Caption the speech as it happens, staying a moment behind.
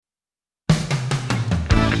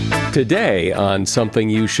Today on Something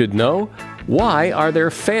You Should Know, why are there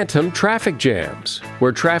phantom traffic jams,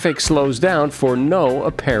 where traffic slows down for no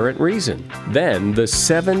apparent reason? Then the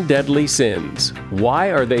 7 deadly sins. Why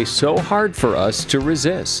are they so hard for us to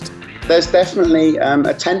resist? There's definitely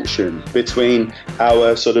a tension between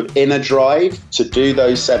our sort of inner drive to do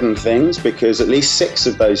those 7 things, because at least 6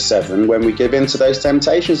 of those 7, when we give in to those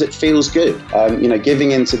temptations, it feels good.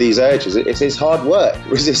 Giving in to these urges, it is hard work,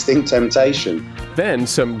 resisting temptation. Then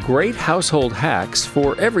some great household hacks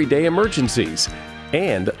for everyday emergencies,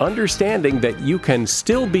 and understanding that you can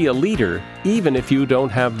still be a leader even if you don't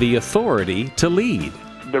have the authority to lead.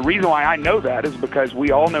 The reason why I know that is because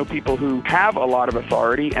we all know people who have a lot of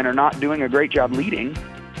authority and are not doing a great job leading.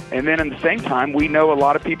 And then at the same time, we know a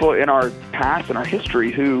lot of people in our past and our history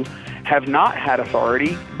who have not had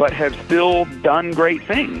authority but have still done great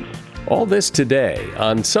things. All this today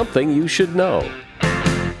on Something You Should Know.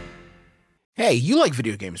 Hey, you like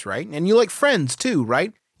video games, right? And you like friends too,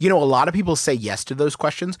 right? You know, a lot of people say yes to those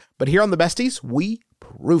questions, but here on The Besties, we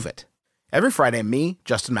prove it. Every Friday, me,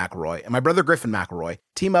 Justin McElroy, and my brother Griffin McElroy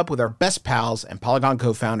team up with our best pals and Polygon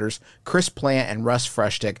co-founders, Chris Plant and Russ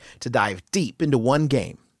Freshtick, to dive deep into one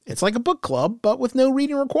game. It's like a book club, but with no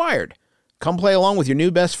reading required. Come play along with your new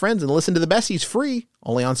best friends and listen to The Besties free,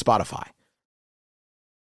 only on Spotify.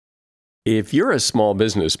 If you're a small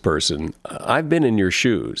business person, I've been in your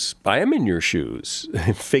shoes. I am in your shoes,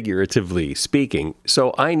 figuratively speaking,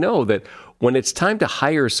 so I know that when it's time to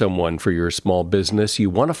hire someone for your small business,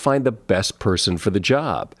 you want to find the best person for the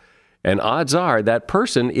job. And odds are that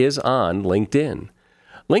person is on LinkedIn.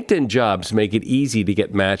 LinkedIn Jobs make it easy to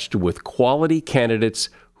get matched with quality candidates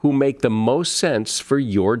who make the most sense for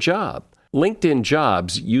your job. LinkedIn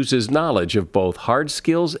Jobs uses knowledge of both hard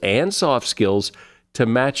skills and soft skills to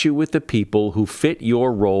match you with the people who fit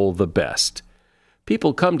your role the best.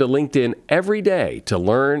 People come to LinkedIn every day to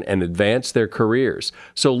learn and advance their careers,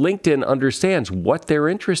 so LinkedIn understands what they're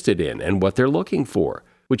interested in and what they're looking for,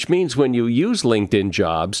 which means when you use LinkedIn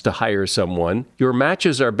Jobs to hire someone, your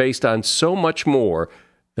matches are based on so much more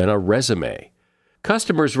than a resume.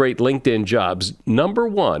 Customers rate LinkedIn Jobs number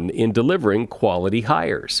 1 in delivering quality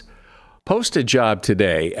hires. Post a job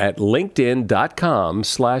today at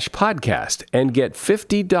linkedin.com/podcast and get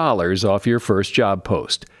 $50 off your first job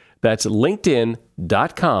post. That's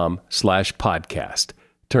linkedin.com/podcast.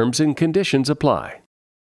 Terms and conditions apply.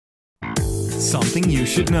 Something you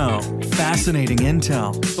should know. Fascinating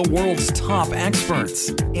intel, the world's top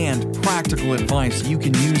experts, and practical advice you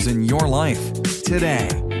can use in your life. Today,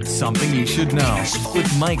 Something You Should Know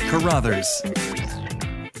with Mike Carruthers.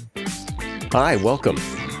 Hi, welcome.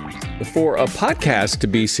 For a podcast to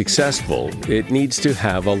be successful, it needs to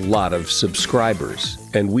have a lot of subscribers,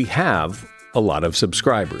 and we have a lot of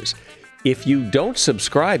subscribers. If you don't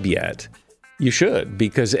subscribe yet, you should,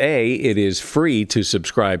 because A, it is free to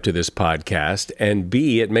subscribe to this podcast, and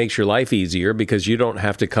B, it makes your life easier because you don't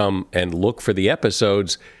have to come and look for the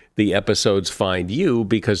episodes. The episodes find you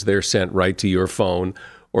because they're sent right to your phone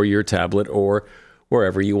or your tablet or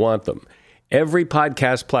wherever you want them. Every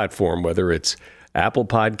podcast platform, whether it's Apple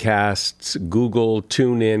Podcasts, Google,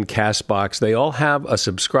 TuneIn, CastBox, they all have a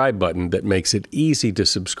subscribe button that makes it easy to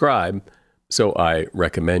subscribe, so I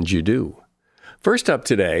recommend you do. First up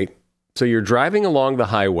today, so you're driving along the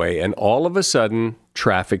highway and all of a sudden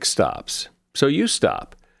traffic stops. So you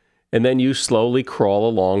stop, and then you slowly crawl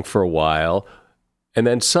along for a while, and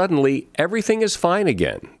then suddenly everything is fine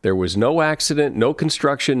again. There was no accident, no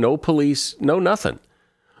construction, no police, no nothing.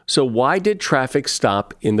 So why did traffic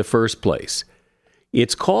stop in the first place?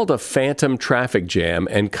 It's called a phantom traffic jam,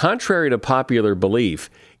 and contrary to popular belief,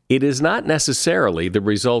 it is not necessarily the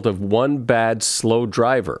result of one bad, slow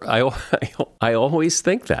driver. I always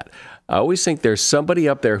think that. I always think there's somebody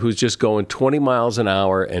up there who's just going 20 miles an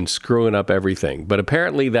hour and screwing up everything, but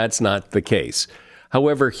apparently that's not the case.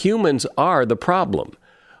 However, humans are the problem.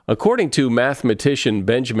 According to mathematician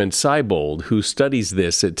Benjamin Seibold, who studies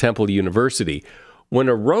this at Temple University, when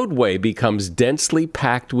a roadway becomes densely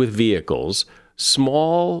packed with vehicles,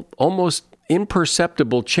 small, almost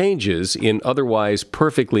imperceptible changes in otherwise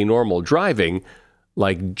perfectly normal driving,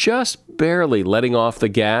 like just barely letting off the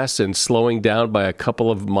gas and slowing down by a couple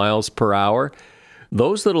of miles per hour,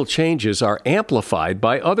 those little changes are amplified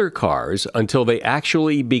by other cars until they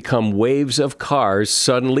actually become waves of cars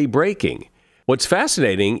suddenly braking. What's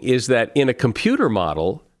fascinating is that in a computer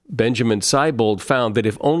model, Benjamin Seibold found that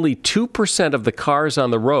if only 2% of the cars on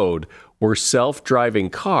the road were self-driving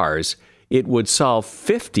cars, it would solve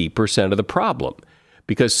 50% of the problem,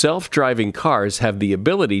 because self-driving cars have the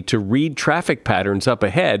ability to read traffic patterns up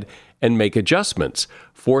ahead and make adjustments,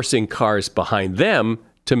 forcing cars behind them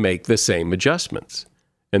to make the same adjustments.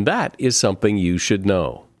 And that is something you should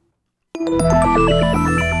know.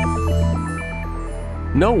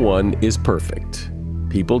 No one is perfect.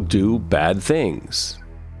 People do bad things.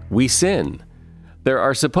 We sin. There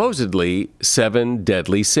are supposedly 7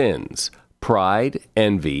 deadly sins: pride,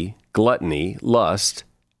 envy, gluttony, lust,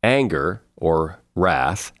 anger or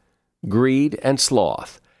wrath, greed, and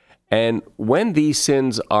sloth. And when these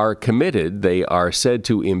sins are committed, they are said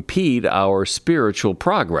to impede our spiritual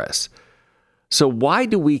progress. So why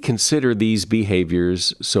do we consider these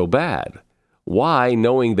behaviors so bad? Why,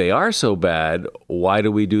 knowing they are so bad, why do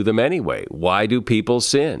we do them anyway? Why do people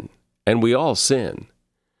sin? And we all sin.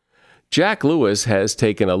 Jack Lewis has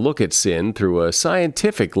taken a look at sin through a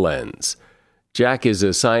scientific lens. Jack is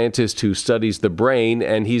a scientist who studies the brain,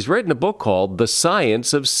 and he's written a book called The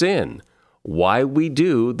Science of Sin: Why We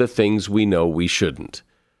Do the Things We Know We Shouldn't.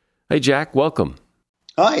 Hey, Jack, welcome.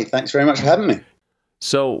 Hi, thanks very much for having me.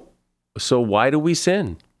 So why do we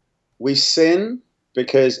sin? We sin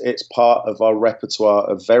because it's part of our repertoire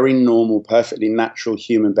of very normal, perfectly natural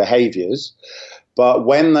human behaviors. But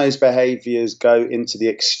when those behaviors go into the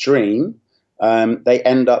extreme, they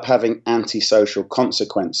end up having antisocial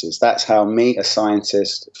consequences. That's how me, a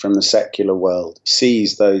scientist from the secular world,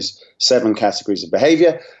 sees those 7 categories of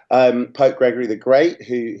behavior. Pope Gregory the Great,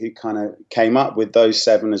 who kind of came up with those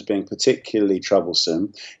 7 as being particularly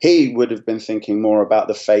troublesome, he would have been thinking more about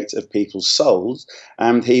the fate of people's souls,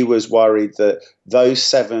 and he was worried that those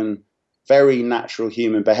 7 very natural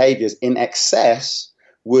human behaviors in excess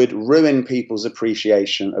would ruin people's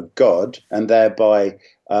appreciation of God, and thereby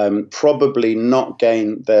probably not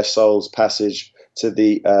gain their soul's passage to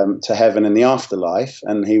heaven in the afterlife.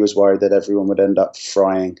 And he was worried that everyone would end up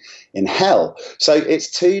frying in hell. So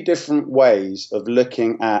it's 2 different ways of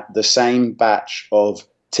looking at the same batch of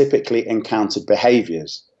typically encountered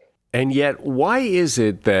behaviors. And yet, why is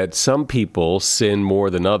it that some people sin more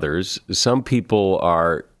than others? Some people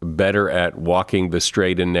are better at walking the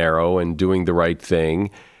straight and narrow and doing the right thing,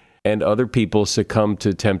 and other people succumb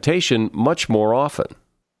to temptation much more often.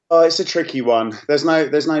 Oh, it's a tricky one. There's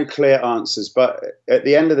no clear answers, but at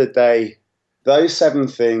the end of the day, those 7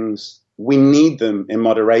 things, we need them in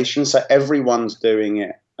moderation. So everyone's doing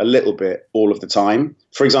it a little bit all of the time.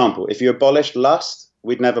 For example, if you abolished lust,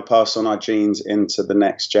 we'd never pass on our genes into the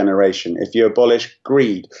next generation. If you abolish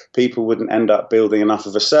greed, people wouldn't end up building enough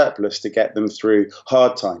of a surplus to get them through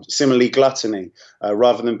hard times. Similarly, gluttony,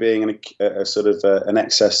 rather than being an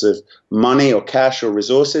excess of money or cash or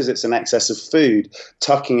resources, it's an excess of food,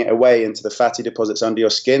 tucking it away into the fatty deposits under your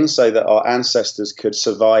skin so that our ancestors could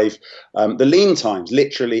survive the lean times,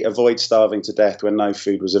 literally avoid starving to death when no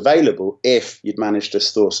food was available if you'd managed to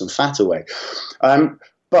store some fat away.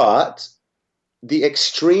 But the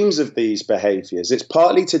extremes of these behaviors, it's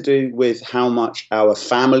partly to do with how much our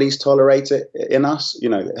families tolerate it in us. You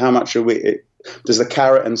know, how much does the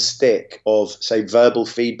carrot and stick of, say, verbal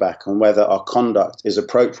feedback on whether our conduct is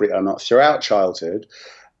appropriate or not throughout childhood.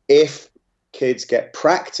 If kids get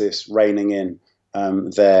practice reining in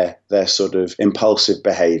their sort of impulsive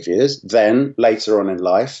behaviors, then later on in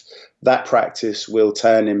life, that practice will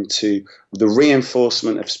turn into the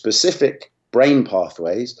reinforcement of specific brain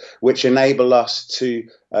pathways, which enable us to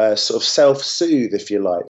sort of self-soothe, if you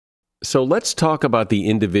like. So let's talk about the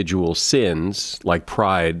individual sins, like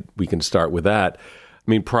pride. We can start with that.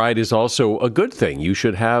 I mean, pride is also a good thing. You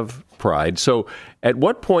should have pride. So at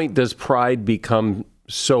what point does pride become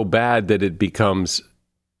so bad that it becomes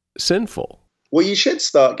sinful? Well, you should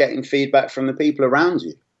start getting feedback from the people around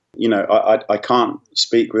you. You know, I can't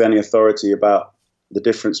speak with any authority about the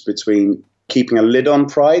difference between keeping a lid on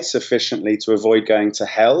pride sufficiently to avoid going to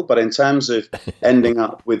hell. But in terms of ending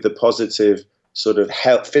up with the positive sort of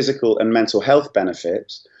physical and mental health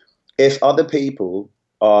benefits, if other people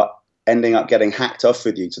are ending up getting hacked off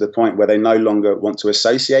with you to the point where they no longer want to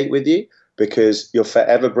associate with you because you're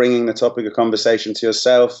forever bringing the topic of conversation to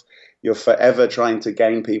yourself, you're forever trying to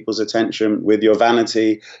gain people's attention with your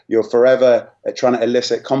vanity, you're forever trying to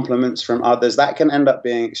elicit compliments from others, that can end up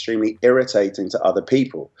being extremely irritating to other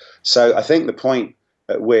people. So I think the point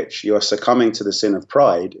at which you're succumbing to the sin of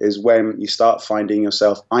pride is when you start finding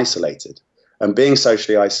yourself isolated. And being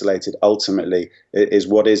socially isolated ultimately is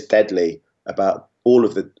what is deadly about all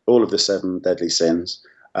of the 7 deadly sins,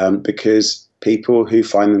 because people who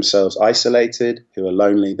find themselves isolated, who are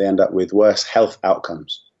lonely, they end up with worse health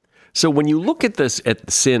outcomes. So when you look at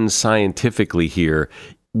sin scientifically here,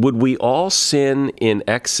 would we all sin in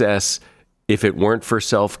excess if it weren't for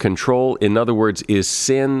self-control? In other words, is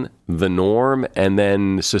sin the norm, and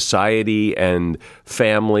then society and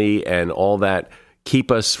family and all that keep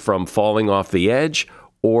us from falling off the edge,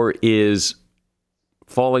 or is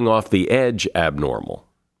falling off the edge abnormal?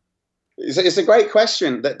 It's a great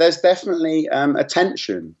question. There's definitely a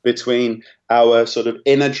tension between our sort of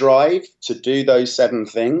inner drive to do those 7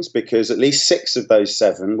 things, because at least 6 of those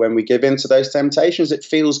 7, when we give in to those temptations, it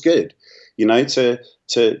feels good,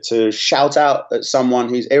 to shout out at someone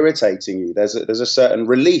who's irritating you. There's a certain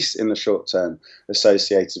release in the short term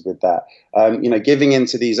associated with that. Giving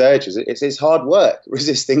into these urges, it's hard work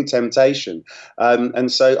resisting temptation.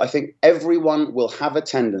 And so I think everyone will have a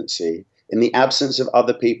tendency, in the absence of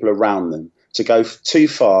other people around them, to go too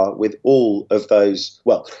far with all of those.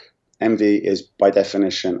 Well, envy is by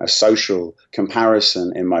definition a social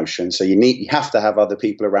comparison emotion. So you have to have other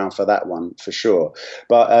people around for that one, for sure.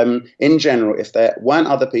 But in general, if there weren't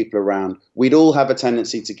other people around, we'd all have a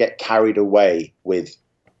tendency to get carried away with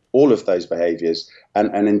all of those behaviors.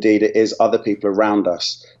 And indeed, it is other people around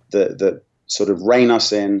us that sort of rein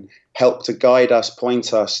us in, help to guide us,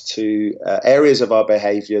 point us to areas of our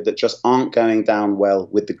behavior that just aren't going down well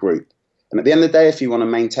with the group. And at the end of the day, if you want to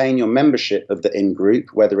maintain your membership of the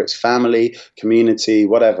in-group, whether it's family, community,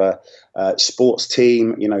 whatever, sports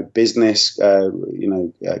team, business,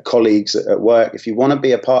 colleagues at work, if you want to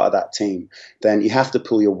be a part of that team, then you have to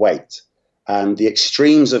pull your weight. And the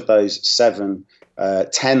extremes of those 7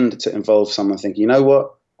 tend to involve someone thinking, you know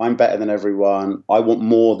what? I'm better than everyone. I want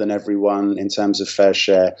more than everyone in terms of fair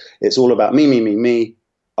share. It's all about me, me, me, me.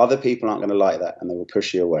 Other people aren't going to like that, and they will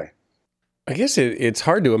push you away. I guess it's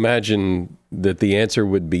hard to imagine that the answer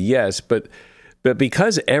would be yes, but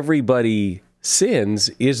because everybody sins,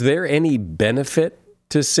 is there any benefit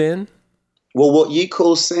to sin? Well, what you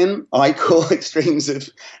call sin, I call extremes of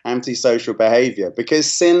antisocial behavior,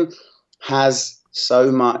 because sin has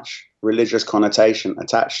so much religious connotation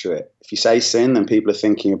attached to it. If you say sin, then people are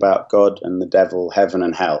thinking about God and the devil, heaven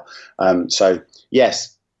and hell. So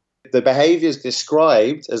yes, the behaviors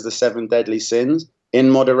described as the 7 deadly sins in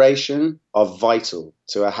moderation are vital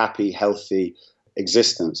to a happy, healthy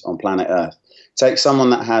existence on planet Earth. Take someone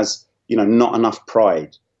that has, not enough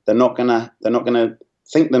pride. They're not gonna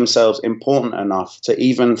think themselves important enough to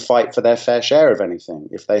even fight for their fair share of anything.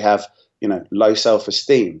 If they have, low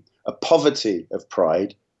self-esteem, a poverty of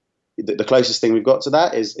pride, the closest thing we've got to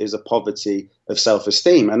that is a poverty of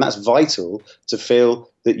self-esteem. And that's vital to feel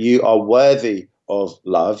that you are worthy of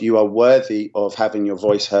love. You are worthy of having your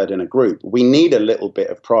voice heard in a group. We need a little bit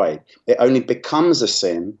of pride. It only becomes a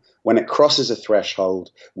sin when it crosses a threshold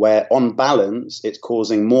where, on balance, it's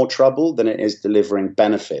causing more trouble than it is delivering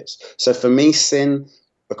benefits. So for me, sin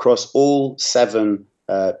across all 7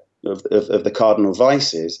 of the cardinal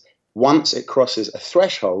vices, once it crosses a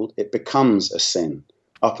threshold, it becomes a sin.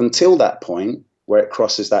 Up until that point, where it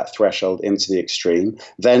crosses that threshold into the extreme,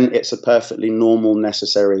 then it's a perfectly normal,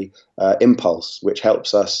 necessary impulse, which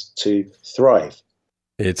helps us to thrive.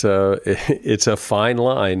 It's a fine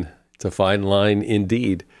line. It's a fine line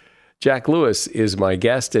indeed. Jack Lewis is my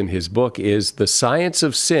guest, and his book is The Science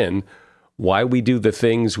of Sin, Why We Do the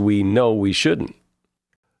Things We Know We Shouldn't.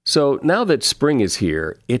 So now that spring is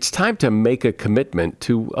here, it's time to make a commitment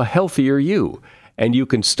to a healthier you, and you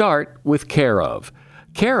can start with Care of.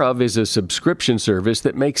 Care of is a subscription service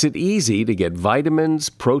that makes it easy to get vitamins,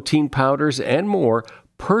 protein powders, and more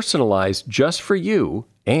personalized just for you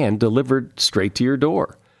and delivered straight to your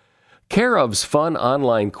door. Care of's fun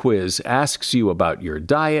online quiz asks you about your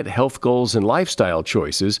diet, health goals, and lifestyle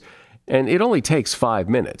choices, and it only takes 5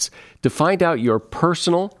 minutes to find out your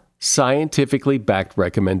personal, scientifically backed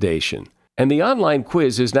recommendation. And the online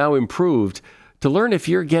quiz is now improved to learn if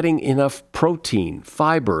you're getting enough protein,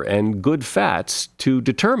 fiber, and good fats to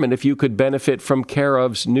determine if you could benefit from Care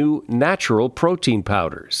of's new natural protein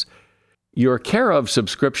powders. Your Care of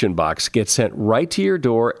subscription box gets sent right to your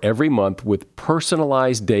door every month with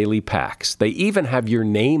personalized daily packs. They even have your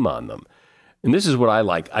name on them. And this is what I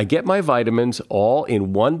like. I get my vitamins all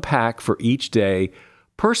in one pack for each day,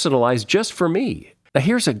 personalized just for me. Now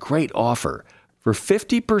here's a great offer. For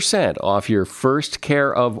 50% off your first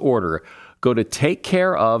Care of order, go to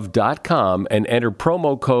takecareof.com and enter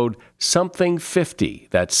promo code SOMETHING50.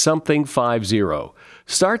 That's something50.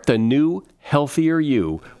 Start the new, healthier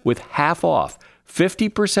you with half off,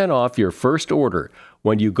 50% off your first order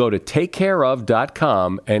when you go to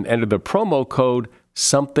takecareof.com and enter the promo code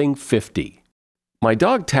SOMETHING50. My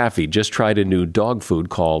dog Taffy just tried a new dog food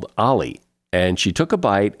called Ollie, and she took a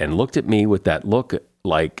bite and looked at me with that look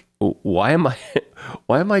like, why am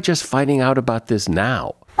I just finding out about this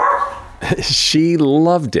now? She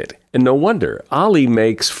loved it. And no wonder. Ollie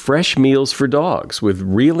makes fresh meals for dogs with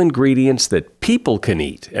real ingredients that people can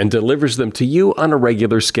eat and delivers them to you on a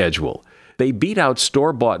regular schedule. They beat out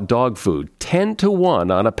store-bought dog food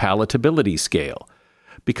 10-1 on a palatability scale.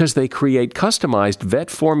 because they create customized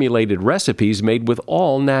vet-formulated recipes made with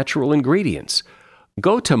all natural ingredients.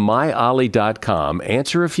 Go to myollie.com,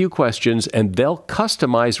 answer a few questions, and they'll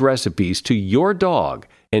customize recipes to your dog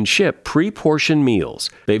and ship pre-portioned meals.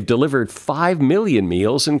 They've delivered 5 million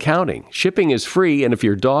meals and counting. Shipping is free, and if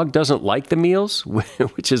your dog doesn't like the meals,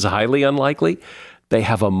 which is highly unlikely, they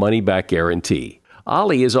have a money-back guarantee.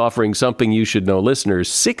 Ollie is offering Something You Should Know listeners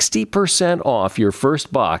 60% off your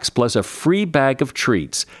first box plus a free bag of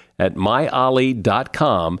treats at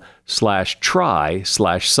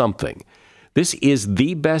myollie.com/try/something. This is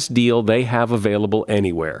the best deal they have available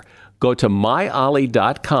anywhere. Go to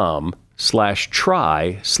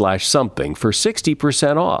myollie.com/try/something for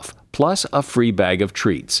 60% off, plus a free bag of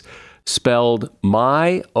treats. Spelled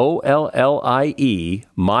MyOllie,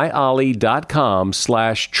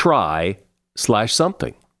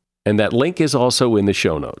 myollie.com/try/something. And that link is also in the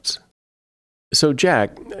show notes. So,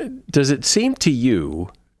 Jack, does it seem to you,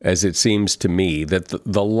 as it seems to me, that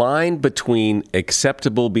the line between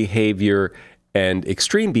acceptable behavior and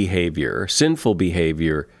extreme behavior, sinful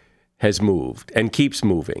behavior, has moved and keeps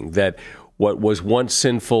moving? That what was once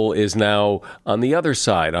sinful is now on the other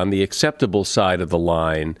side, on the acceptable side of the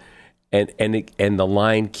line, and the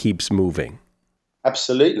line keeps moving?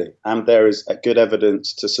 Absolutely. And there is good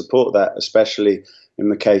evidence to support that, especially in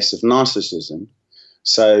the case of narcissism.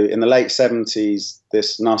 So in the late 70s,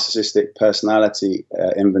 this narcissistic personality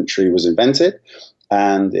inventory was invented,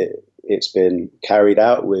 and it's been carried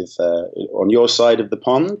out with on your side of the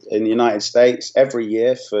pond in the United States every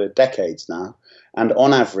year for decades now. And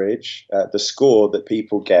on average, the score that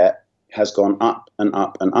people get has gone up and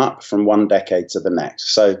up and up from one decade to the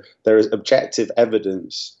next. So there is objective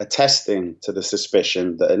evidence attesting to the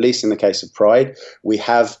suspicion that, at least in the case of pride, we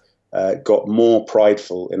have got more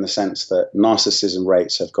prideful in the sense that narcissism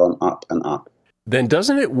rates have gone up and up. Then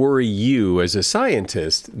doesn't it worry you as a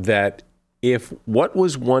scientist that if what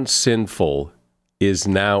was once sinful is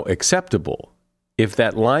now acceptable, if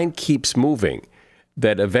that line keeps moving,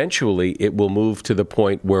 that eventually it will move to the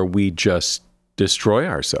point where we just destroy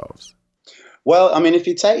ourselves? Well, I mean, if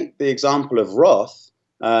you take the example of wrath,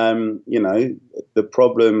 the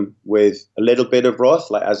problem with a little bit of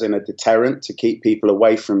wrath, like as in a deterrent to keep people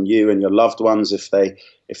away from you and your loved ones if they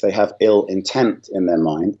have ill intent in their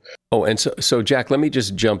mind. Oh, and so Jack, let me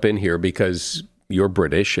just jump in here because you're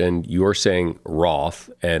British and you're saying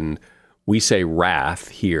wrath and we say wrath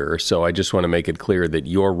here. So I just want to make it clear that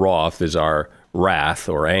your wrath is our wrath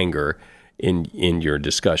or anger in your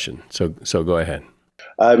discussion. So go ahead.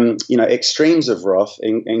 Extremes of wrath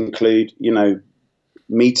include,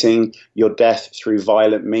 meeting your death through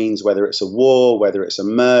violent means, whether it's a war, whether it's a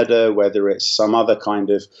murder, whether it's some other kind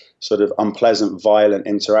of sort of unpleasant, violent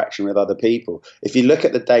interaction with other people. If you look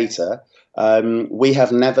at the data, we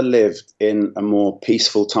have never lived in a more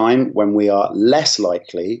peaceful time when we are less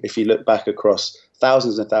likely, if you look back across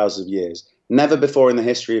thousands and thousands of years, never before in the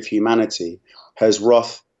history of humanity has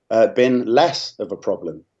wrath been less of a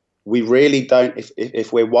problem. We really don't,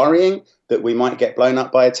 if we're worrying that we might get blown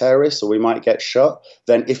up by a terrorist or we might get shot,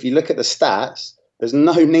 then if you look at the stats, there's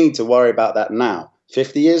no need to worry about that now.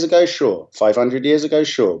 50 years ago, sure. 500 years ago,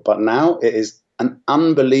 sure. But now it is an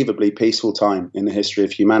unbelievably peaceful time in the history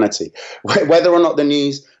of humanity. Whether or not the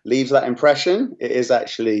news leaves that impression, it is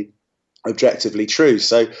actually objectively true.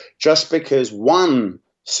 So just because one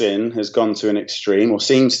sin has gone to an extreme or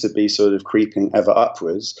seems to be sort of creeping ever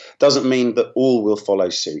upwards doesn't mean that all will follow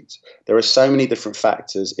suit. There are so many different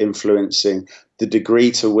factors influencing the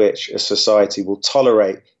degree to which a society will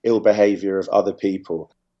tolerate ill behavior of other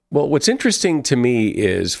people. Well, what's interesting to me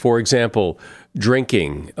is, for example,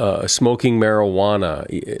 drinking, smoking marijuana,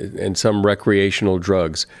 and some recreational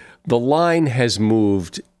drugs. The line has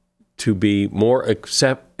moved to be more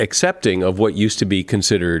accepting of what used to be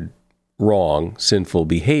considered wrong, sinful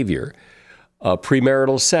behavior.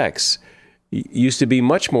 Premarital sex used to be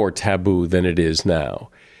much more taboo than it is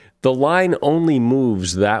now. The line only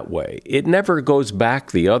moves that way. It never goes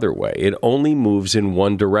back the other way. It only moves in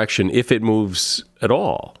one direction, if it moves at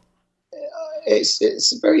all.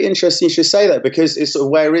 It's very interesting you should say that, because it's sort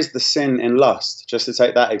of, where is the sin in lust? Just to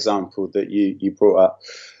take that example that you brought up.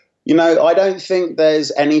 I don't think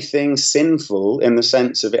there's anything sinful in the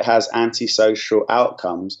sense of it has antisocial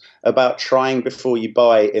outcomes about trying before you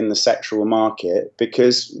buy in the sexual market,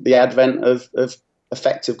 because the advent of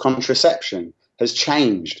effective contraception has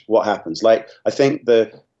changed what happens. Like, I think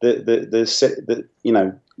the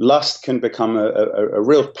lust can become a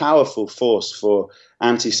real powerful force for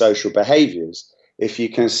antisocial behaviors if you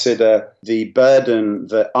consider the burden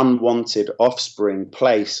that unwanted offspring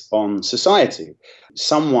place on society.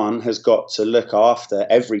 Someone has got to look after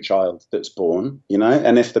every child that's born,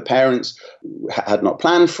 and if the parents had not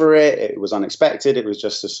planned for it, it was unexpected, it was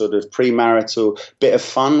just a sort of premarital bit of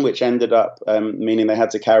fun, which ended up meaning they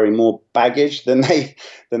had to carry more baggage than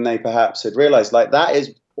they perhaps had realized. Like, that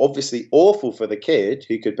is obviously awful for the kid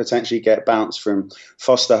who could potentially get bounced from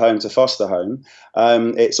foster home to foster home.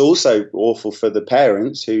 It's also awful for the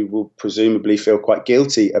parents, who will presumably feel quite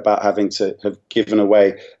guilty about having to have given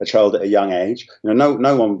away a child at a young age. No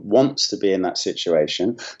one wants to be in that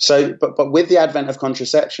situation. So, but with the advent of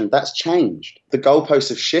contraception, that's changed. The goalposts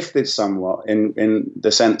have shifted somewhat in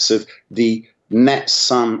the sense of the net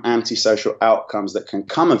sum antisocial outcomes that can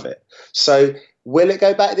come of it. So, will it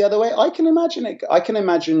go back the other way? I can imagine it. I can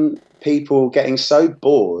imagine people getting so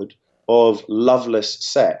bored of loveless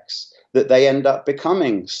sex that they end up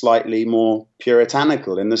becoming slightly more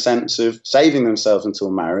puritanical, in the sense of saving themselves until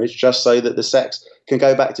marriage just so that the sex can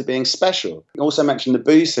go back to being special. You also mentioned the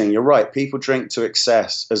booze thing. You're right. People drink to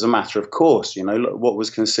excess as a matter of course. What was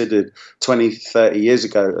considered 20, 30 years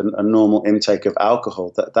ago a normal intake of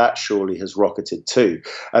alcohol, that surely has rocketed too.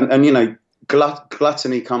 And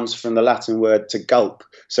gluttony comes from the Latin word to gulp.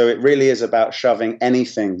 So it really is about shoving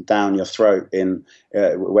anything down your throat, in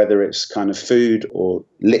whether it's kind of food or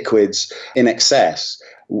liquids, in excess.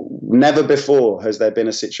 Never before has there been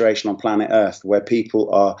a situation on planet Earth where people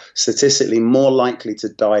are statistically more likely to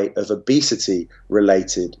die of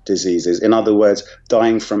obesity-related diseases. In other words,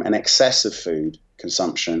 dying from an excess of food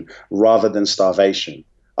consumption rather than starvation.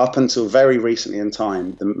 Up until very recently in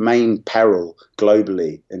time, the main peril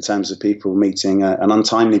globally in terms of people meeting an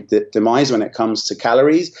untimely demise when it comes to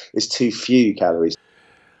calories is too few calories.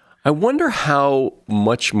 I wonder how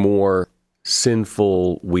much more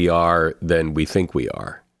sinful we are than we think we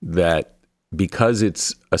are. That because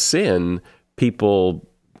it's a sin, people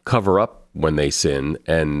cover up when they sin,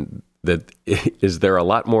 and that is there a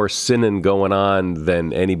lot more sinning going on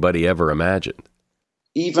than anybody ever imagined.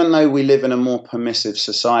 Even though we live in a more permissive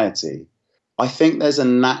society, I think there's a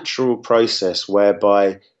natural process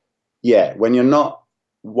whereby, when you're not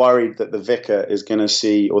worried that the vicar is going to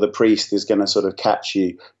see, or the priest is going to sort of catch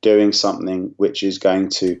you doing something which is going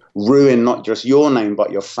to ruin not just your name,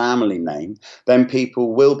 but your family name, then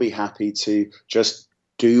people will be happy to just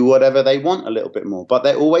do whatever they want a little bit more. But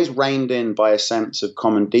they're always reined in by a sense of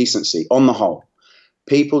common decency on the whole.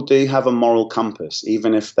 People do have a moral compass,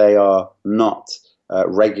 even if they are not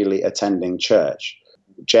regularly attending church.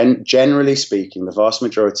 Generally speaking, the vast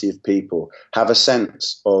majority of people have a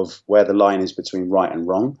sense of where the line is between right and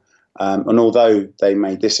wrong. And although they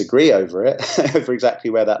may disagree over it, over exactly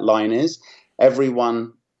where that line is,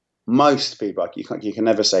 most people, you can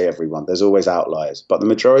never say everyone, there's always outliers, but the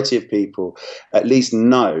majority of people at least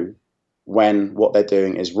know when what they're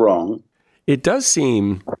doing is wrong. It does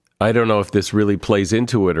seem, I don't know if this really plays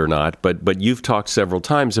into it or not, but you've talked several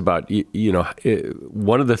times about,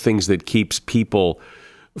 one of the things that keeps people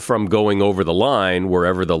from going over the line,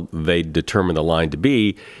 wherever they determine the line to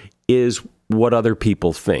be, is what other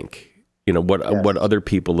people think, what other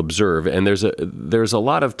people observe. And there's a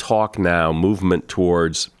lot of talk now, movement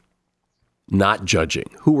towards not judging.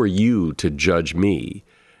 Who are you to judge me?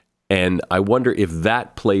 And I wonder if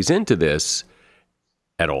that plays into this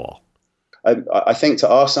at all. I think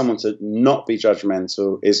to ask someone to not be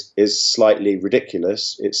judgmental is slightly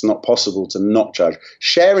ridiculous. It's not possible to not judge.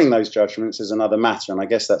 Sharing those judgments is another matter, and I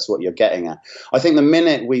guess that's what you're getting at. I think the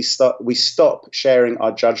minute we stop sharing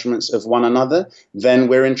our judgments of one another, then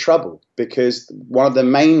we're in trouble, because one of the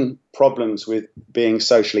main problems with being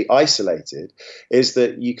socially isolated is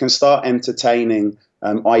that you can start entertaining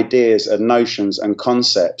ideas and notions and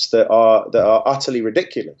concepts that are utterly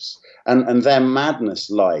ridiculous. And their madness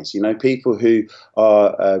lies. People who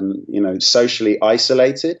are, socially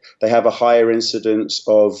isolated, they have a higher incidence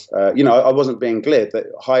of, I wasn't being glib, but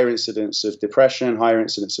higher incidence of depression, higher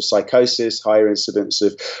incidence of psychosis, higher incidence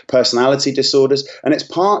of personality disorders. And it's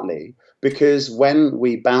partly because when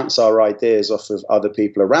we bounce our ideas off of other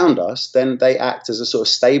people around us, then they act as a sort of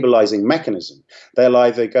stabilizing mechanism. They'll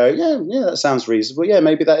either go, yeah, that sounds reasonable. Yeah,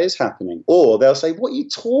 maybe that is happening. Or they'll say, what are you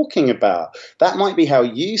talking about? That might be how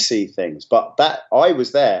you see things, but that I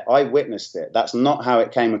was there. I witnessed it. That's not how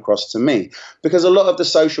it came across to me. Because a lot of the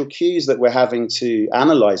social cues that we're having to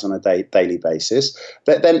analyze on a daily basis,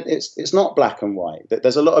 then it's not black and white.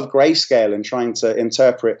 There's a lot of grayscale in trying to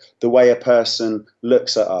interpret the way a person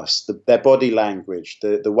looks at us, their body language,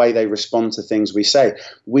 the way they respond to things we say.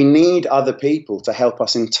 We need other people to help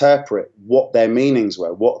us interpret what their meanings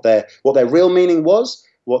were, what their real meaning was,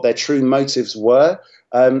 what their true motives were.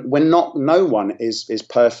 No one is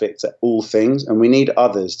perfect at all things, and we need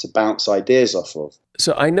others to bounce ideas off of.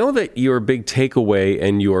 So I know that your big takeaway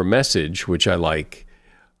and your message, which I like,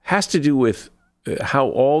 has to do with how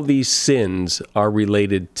all these sins are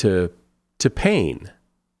related to pain.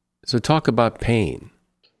 So talk about pain.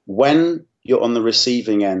 When you're on the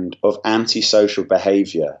receiving end of antisocial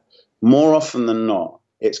behavior, more often than not,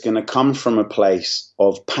 it's going to come from a place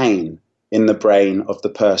of pain in the brain of the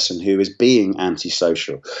person who is being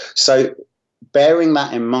antisocial. So bearing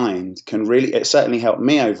that in mind it certainly helped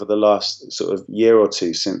me over the last sort of year or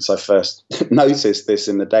two since I first noticed this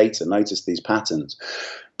in the data, noticed these patterns.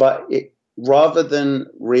 But rather than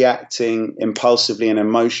reacting impulsively and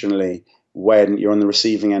emotionally when you're on the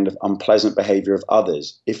receiving end of unpleasant behavior of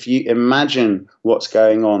others, if you imagine what's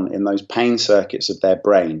going on in those pain circuits of their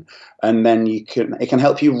brain, and then it can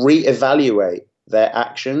help you reevaluate their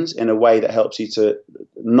actions in a way that helps you to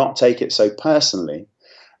not take it so personally,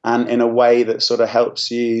 and in a way that sort of helps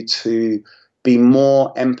you to be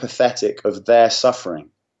more empathetic of their suffering.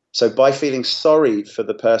 So by feeling sorry for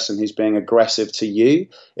the person who's being aggressive to you,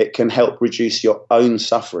 it can help reduce your own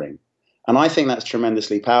suffering. And I think that's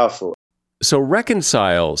tremendously powerful. So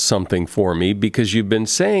reconcile something for me, because you've been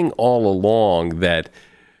saying all along that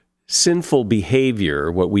sinful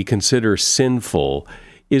behavior, what we consider sinful,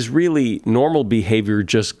 is really normal behavior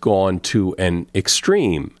just gone to an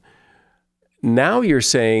extreme. Now you're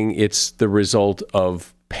saying it's the result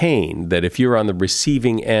of pain, that if you're on the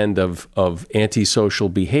receiving end of antisocial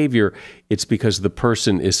behavior, it's because the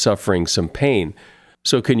person is suffering some pain.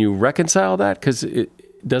 So can you reconcile that? Because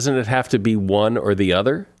doesn't it have to be one or the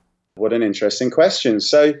other? What an interesting question.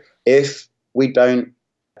 So if we don't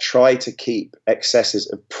try to keep excesses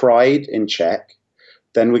of pride in check,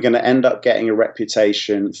 then we're going to end up getting a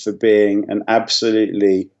reputation for being an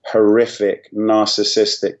absolutely horrific,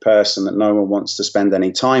 narcissistic person that no one wants to spend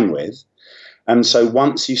any time with. And so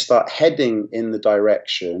once you start heading in the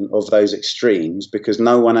direction of those extremes, because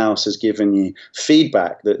no one else has given you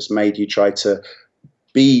feedback that's made you try to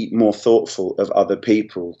be more thoughtful of other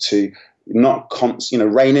people, to not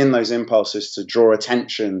rein in those impulses to draw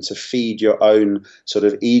attention, to feed your own sort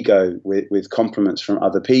of ego with compliments from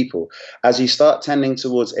other people. As you start tending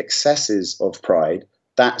towards excesses of pride,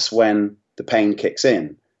 that's when the pain kicks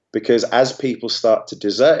in. Because as people start to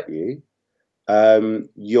desert you,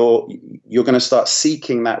 you're going to start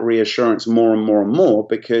seeking that reassurance more and more and more,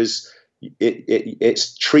 because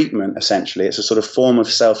it's treatment, essentially. It's a sort of form of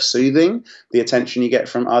self-soothing, the attention you get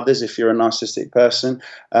from others if you're a narcissistic person,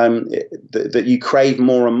 that you crave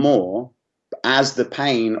more and more as the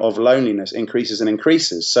pain of loneliness increases and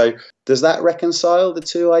increases. So does that reconcile the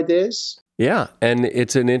two ideas? Yeah, and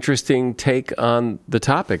it's an interesting take on the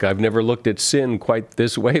topic. I've never looked at sin quite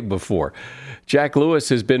this way before. Jack Lewis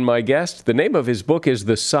has been my guest. The name of his book is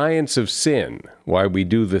The Science of Sin, Why We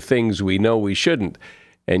Do the Things We Know We Shouldn't.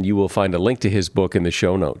 And you will find a link to his book in the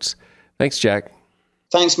show notes. Thanks, Jack.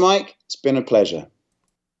 Thanks, Mike. It's been a pleasure.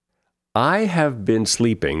 I have been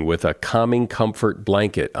sleeping with a calming comfort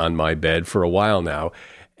blanket on my bed for a while now,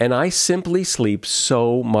 and I simply sleep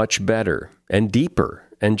so much better and deeper,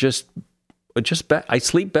 and I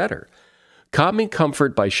sleep better. Calming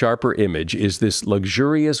Comfort by Sharper Image is this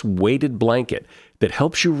luxurious weighted blanket that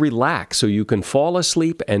helps you relax so you can fall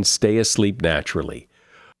asleep and stay asleep naturally.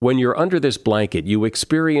 When you're under this blanket, you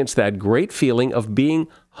experience that great feeling of being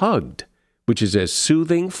hugged, which is as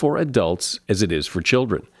soothing for adults as it is for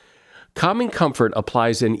children. Calming Comfort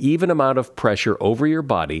applies an even amount of pressure over your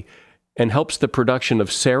body and helps the production of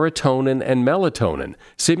serotonin and melatonin,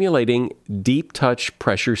 simulating deep touch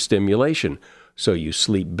pressure stimulation. So you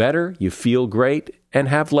sleep better, you feel great, and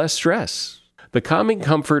have less stress. The Calming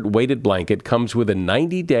Comfort weighted blanket comes with a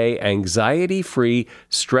 90-day anxiety-free,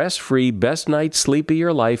 stress-free best night's sleep of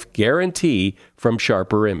your life guarantee from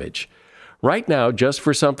Sharper Image. Right now, just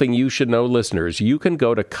for Something You Should Know listeners, you can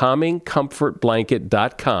go to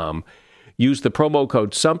calmingcomfortblanket.com, use the promo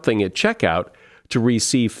code SOMETHING at checkout to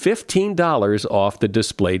receive $15 off the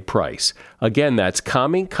displayed price. Again, that's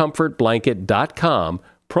calmingcomfortblanket.com,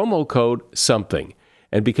 promo code SOMETHING.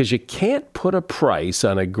 And because you can't put a price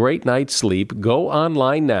on a great night's sleep, go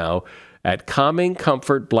online now at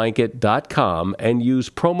calmingcomfortblanket.com and use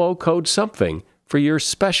promo code SOMETHING for your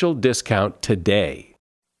special discount today.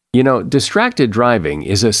 You know, distracted driving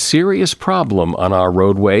is a serious problem on our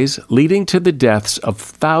roadways, leading to the deaths of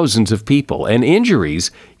thousands of people and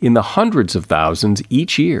injuries in the hundreds of thousands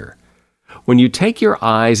each year. When you take your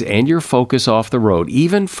eyes and your focus off the road,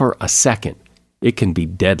 even for a second, it can be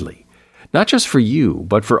deadly. Not just for you,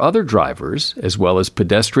 but for other drivers, as well as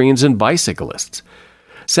pedestrians and bicyclists.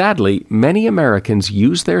 Sadly, many Americans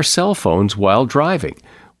use their cell phones while driving,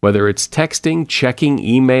 whether it's texting, checking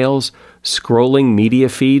emails, scrolling media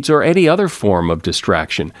feeds, or any other form of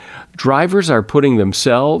distraction. Drivers are putting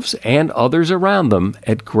themselves and others around them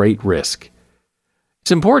at great risk.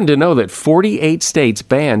 It's important to know that 48 states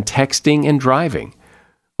ban texting and driving.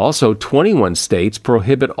 Also, 21 states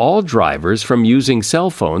prohibit all drivers from using cell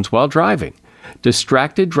phones while driving.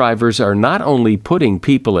 Distracted drivers are not only putting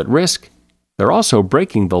people at risk, they're also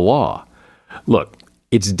breaking the law. Look,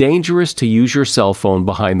 it's dangerous to use your cell phone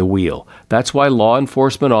behind the wheel. That's why law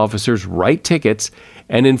enforcement officers write tickets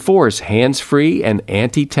and enforce hands-free and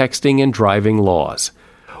anti-texting and driving laws.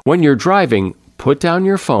 When you're driving, put down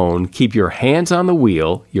your phone, keep your hands on the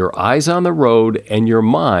wheel, your eyes on the road, and your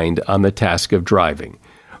mind on the task of driving.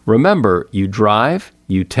 Remember, you drive,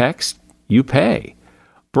 you text, you pay.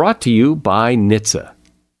 Brought to you by NHTSA.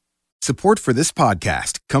 Support for this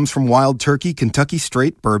podcast comes from Wild Turkey Kentucky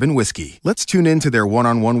Straight Bourbon Whiskey. Let's tune in to their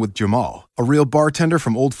one-on-one with Jamal, a real bartender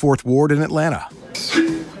from Old Fourth Ward in Atlanta.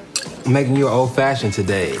 I'm making you an old-fashioned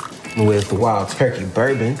today with Wild Turkey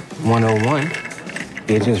Bourbon 101.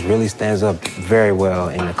 It just really stands up very well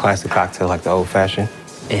in a classic cocktail like the old-fashioned.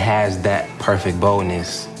 It has that perfect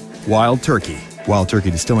boldness. Wild Turkey. Wild Turkey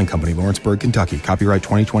Distilling Company, Lawrenceburg, Kentucky. Copyright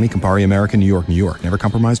 2020, Campari American, New York, New York. Never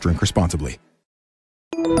compromise, drink responsibly.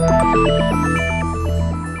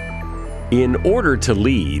 In order to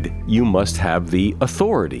lead, you must have the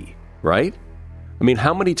authority, right? I mean,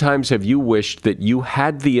 how many times have you wished that you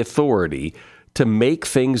had the authority to make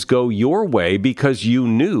things go your way because you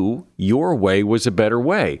knew your way was a better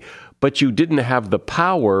way, but you didn't have the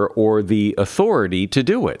power or the authority to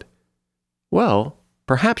do it? Well,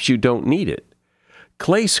 perhaps you don't need it.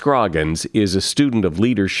 Clay Scroggins is a student of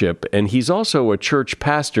leadership, and he's also a church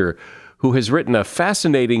pastor who has written a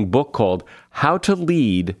fascinating book called How to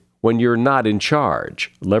Lead When You're Not in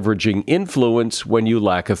Charge, Leveraging Influence When You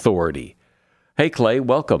Lack Authority. Hey, Clay,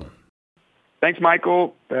 welcome. Thanks,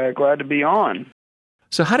 Michael. Glad to be on.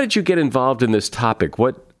 So how did you get involved in this topic?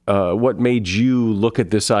 What made you look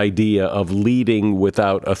at this idea of leading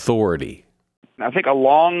without authority? I think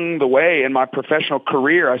along the way in my professional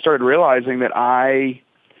career, I started realizing that I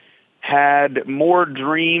had more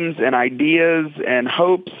dreams and ideas and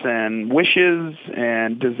hopes and wishes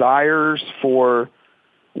and desires for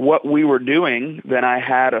what we were doing than I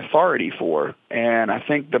had authority for. And I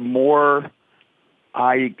think the more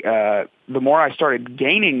I started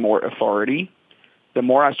gaining more authority, the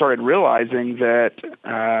more I started realizing that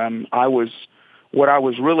what I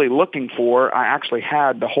was really looking for, I actually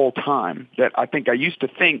had the whole time. That I think I used to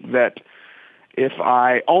think that if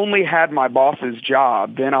I only had my boss's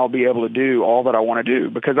job, then I'll be able to do all that I want to do,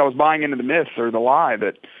 because I was buying into the myth or the lie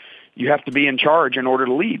that you have to be in charge in order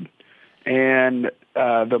to lead. And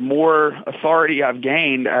the more authority I've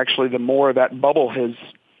gained, actually, the more that bubble has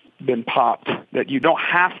been popped, that you don't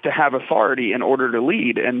have to have authority in order to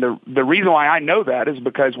lead. And the reason why I know that is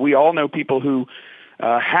because we all know people who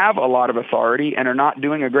have a lot of authority and are not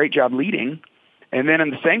doing a great job leading. And then at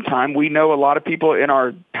the same time, we know a lot of people in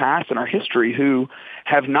our past and our history who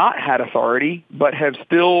have not had authority but have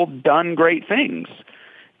still done great things.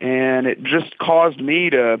 And it just caused me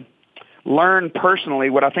to learn personally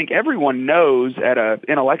what I think everyone knows at an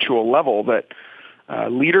intellectual level, that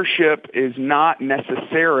leadership is not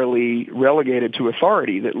necessarily relegated to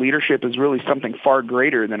authority, that leadership is really something far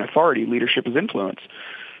greater than authority. Leadership is influence.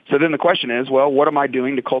 So then the question is, well, what am I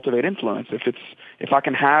doing to cultivate influence? If I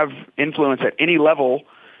can have influence at any level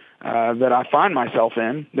that I find myself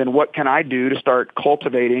in, then what can I do to start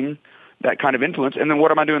cultivating that kind of influence? And then what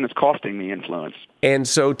am I doing that's costing me influence? And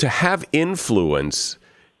so to have influence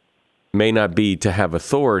may not be to have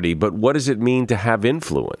authority, but what does it mean to have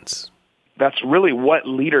influence? That's really what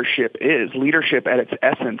leadership is. Leadership at its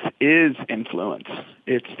essence is influence.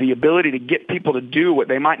 It's the ability to get people to do what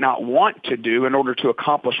they might not want to do in order to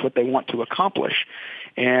accomplish what they want to accomplish.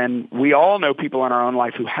 And we all know people in our own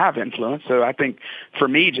life who have influence. So I think for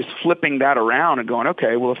me, just flipping that around and going,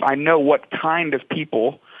 okay, well, if I know what kind of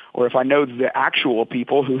people, or if I know the actual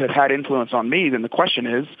people who have had influence on me, then the question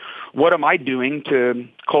is, what am I doing to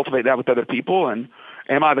cultivate that with other people? And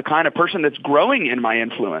am I the kind of person that's growing in my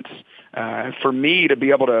influence? For me to be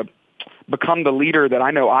able to become the leader that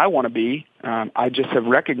I know I want to be, I just have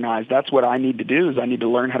recognized that's what I need to do. Is I need to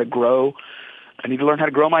learn how to grow. I need to learn how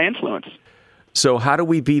to grow my influence. So how do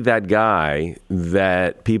we be that guy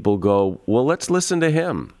that people go, well, let's listen to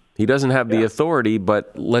him. He doesn't have the authority,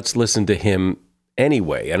 but let's listen to him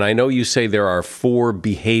anyway. And I know you say there are 4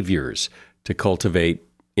 behaviors to cultivate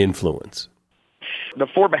influence. The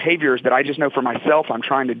 4 behaviors that I just know for myself I'm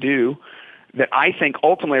trying to do that I think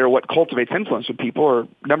ultimately are what cultivates influence with people are,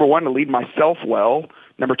 number one, to lead myself well.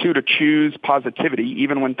 Number two, to choose positivity,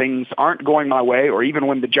 even when things aren't going my way or even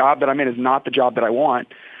when the job that I'm in is not the job that I want.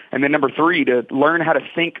 And then number three, to learn how to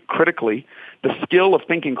think critically. The skill of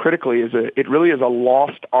thinking critically it really is a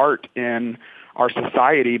lost art in our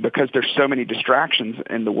society because there's so many distractions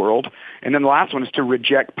in the world. And then the last one is to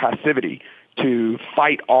reject passivity, to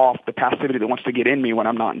fight off the passivity that wants to get in me when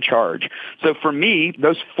I'm not in charge. So for me,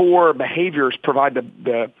 those four behaviors provide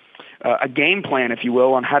a game plan, if you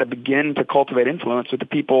will, on how to begin to cultivate influence with the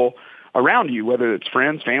people around you, whether it's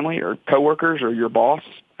friends, family, or coworkers, or your boss,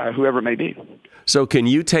 whoever it may be. So can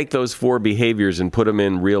you take those four behaviors and put them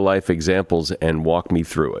in real-life examples and walk me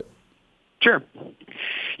through it? Sure.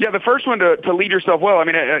 Yeah, the first one, to lead yourself well, I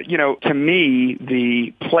mean, to me,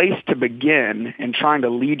 the place to begin in trying to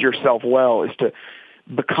lead yourself well is to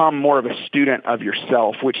become more of a student of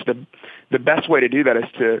yourself, which the best way to do that is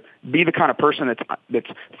to be the kind of person that's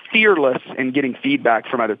fearless in getting feedback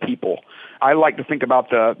from other people. I like to think about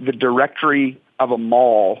the directory of a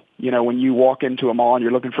mall. When you walk into a mall and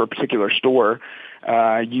you're looking for a particular store,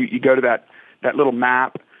 you go to that little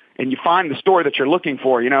map and you find the store that you're looking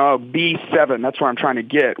for, B7, that's where I'm trying to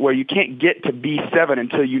get. Well, you can't get to B7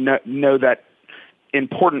 until you know that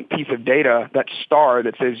important piece of data, that star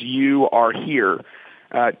that says you are here.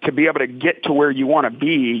 To be able to get to where you want to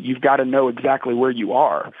be, you've got to know exactly where you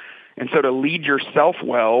are. And so to lead yourself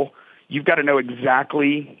well, you've got to know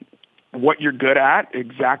exactly what you're good at,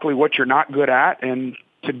 exactly what you're not good at, and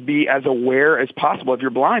to be as aware as possible of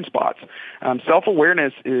your blind spots.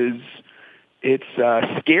 Self-awareness it's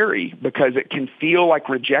scary because it can feel like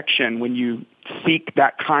rejection when you seek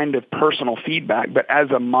that kind of personal feedback. But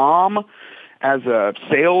as a mom, as a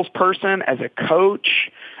salesperson, as a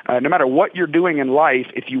coach, no matter what you're doing in life,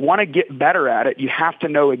 if you want to get better at it, you have to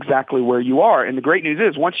know exactly where you are. And the great news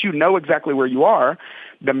is, once you know exactly where you are,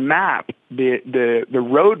 the map, the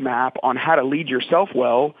road map on how to lead yourself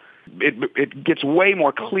well, it gets way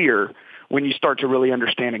more clear when you start to really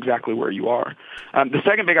understand exactly where you are. The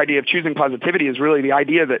second big idea of choosing positivity is really the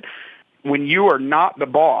idea that when you are not the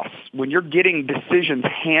boss, when you're getting decisions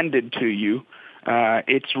handed to you,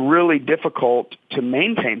 it's really difficult to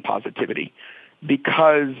maintain positivity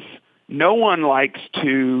because no one likes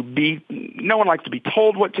to be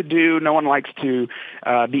told what to do. No one likes to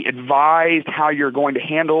be advised how you're going to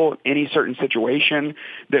handle any certain situation.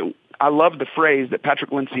 That I love the phrase that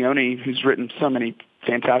Patrick Lencioni, who's written so many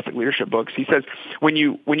fantastic leadership books, he says, when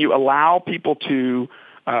you allow people to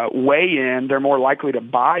weigh in, they're more likely to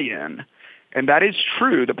buy in. And that is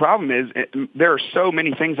true. The problem is there are so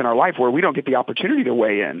many things in our life where we don't get the opportunity to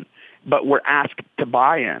weigh in, but we're asked to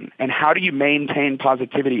buy in. And how do you maintain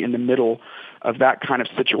positivity in the middle of that kind of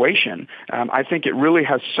situation? I think it really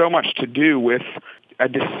has so much to do with a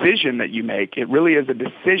decision that you make. It really is a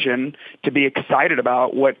decision to be excited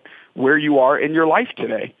about where you are in your life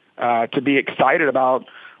today, to be excited about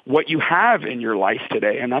what you have in your life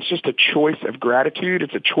today. And that's just a choice of gratitude.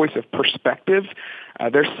 It's a choice of perspective.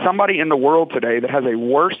 There's somebody in the world today that has a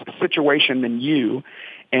worse situation than you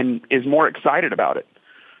and is more excited about it.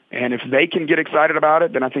 And if they can get excited about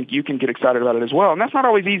it, then I think you can get excited about it as well. And that's not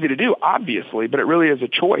always easy to do, obviously, but it really is a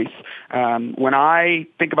choice. When I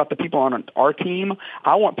think about the people on our team,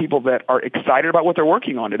 I want people that are excited about what they're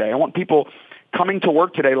working on today. I want people coming to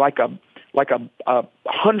work today like a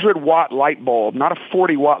 100-watt light bulb, not a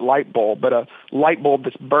 40-watt light bulb, but a light bulb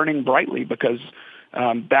that's burning brightly, because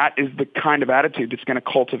that is the kind of attitude that's going to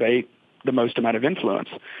cultivate the most amount of influence.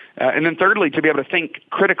 And then thirdly, to be able to think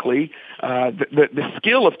critically, the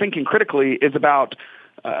skill of thinking critically is about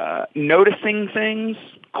noticing things,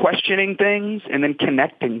 questioning things, and then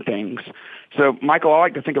connecting things. So, Michael, I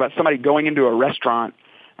like to think about somebody going into a restaurant.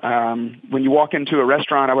 When you walk into a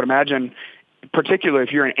restaurant, I would imagine, particularly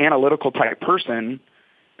if you're an analytical type person,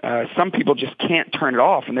 some people just can't turn it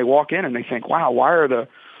off, and they walk in and they think, wow,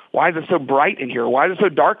 why is it so bright in here? Why is it so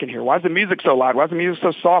dark in here? Why is the music so loud? Why is the music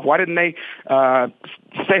so soft? Why didn't they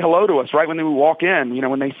say hello to us right when we walk in?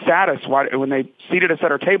 When they sat us, when they seated us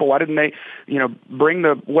at our table, why didn't they, bring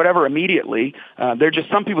the whatever immediately? There are just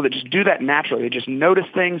some people that just do that naturally. They just notice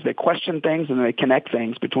things, they question things, and then they connect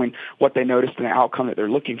things between what they noticed and the outcome that they're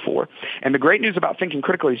looking for. And the great news about thinking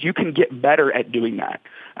critically is you can get better at doing that.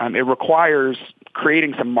 It requires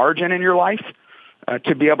creating some margin in your life,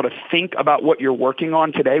 to be able to think about what you're working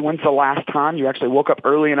on today. When's the last time you actually woke up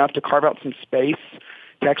early enough to carve out some space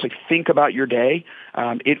to actually think about your day?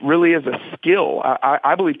 It really is a skill.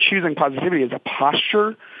 I believe choosing positivity is a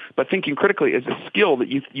posture but thinking critically is a skill that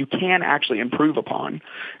you can actually improve upon.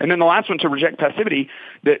 And then the last one, to reject passivity,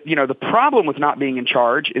 that, the problem with not being in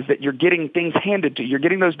charge is that you're getting things handed to you. You're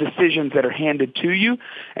getting those decisions that are handed to you,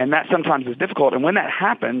 and that sometimes is difficult. And when that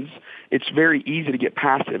happens, it's very easy to get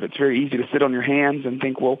passive. It's very easy to sit on your hands and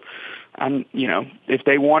think, well, if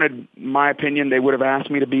they wanted my opinion, they would have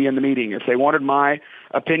asked me to be in the meeting. If they wanted my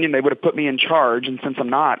opinion, they would have put me in charge. And since I'm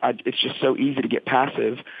not, it's just so easy to get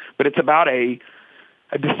passive. But it's about a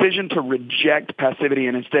decision to reject passivity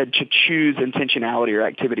and instead to choose intentionality or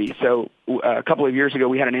activity. So a couple of years ago,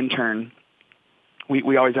 we had an intern.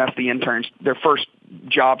 We always ask the interns, their first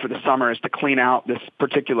job for the summer is to clean out this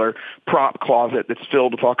particular prop closet that's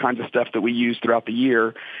filled with all kinds of stuff that we use throughout the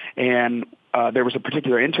year. And there was a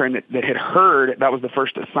particular intern that had heard that was the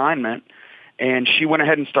first assignment, and she went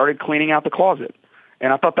ahead and started cleaning out the closet.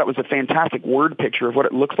 And I thought that was a fantastic word picture of what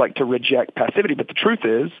it looks like to reject passivity. But the truth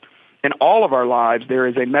is, in all of our lives, there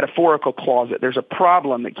is a metaphorical closet. There's a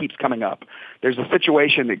problem that keeps coming up. There's a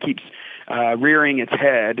situation that keeps rearing its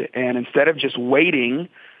head. And instead of just waiting,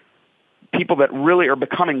 people that really are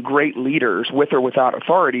becoming great leaders with or without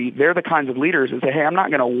authority, they're the kinds of leaders that say, hey, I'm not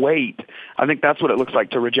going to wait. I think that's what it looks like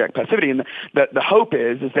to reject passivity. And the hope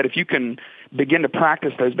is that if you can begin to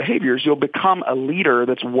practice those behaviors, you'll become a leader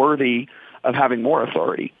that's worthy of having more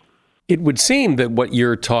authority. It would seem that what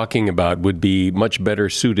you're talking about would be much better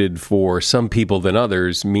suited for some people than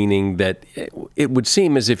others, meaning that it would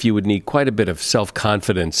seem as if you would need quite a bit of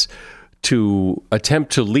self-confidence to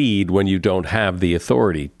attempt to lead when you don't have the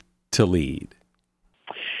authority to lead.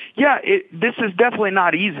 Yeah, this is definitely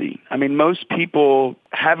not easy. I mean, most people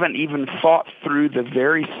haven't even thought through the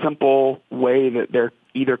very simple way that they're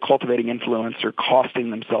either cultivating influence or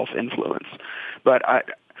costing themselves influence. But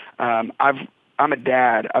I'm a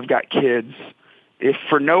dad. I've got kids. If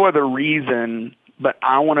for no other reason, but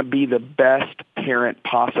I want to be the best parent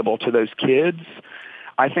possible to those kids,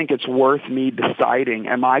 I think it's worth me deciding,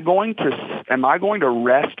 am I going to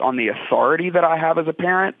rest on the authority that I have as a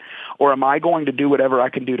parent, or am I going to do whatever I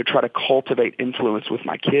can do to try to cultivate influence with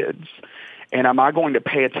my kids? And am I going to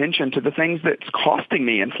pay attention to the things that's costing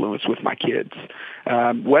me influence with my kids?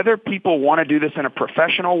 Whether people want to do this in a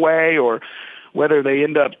professional way or whether they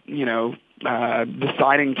end up,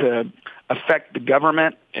 deciding to affect the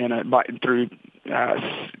government through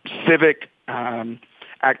civic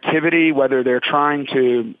activity, whether they're trying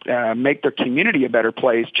to make their community a better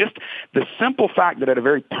place, just the simple fact that at a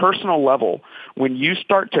very personal level, when you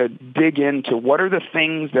start to dig into what are the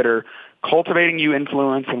things that are cultivating you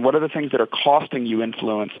influence and what are the things that are costing you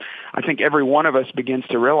influence, I think every one of us begins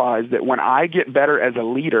to realize that when I get better as a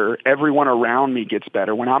leader, everyone around me gets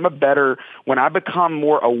better. When I become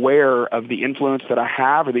more aware of the influence that I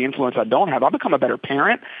have or the influence I don't have, I become a better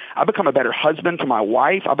parent. I become a better husband to my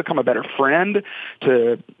wife. I become a better friend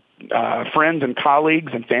to friends and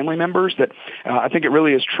colleagues and family members. That I think it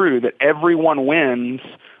really is true that everyone wins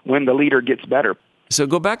when the leader gets better. So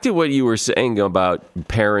go back to what you were saying about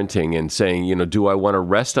parenting and saying, do I want to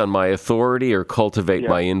rest on my authority or cultivate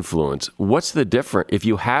my influence? What's the difference? If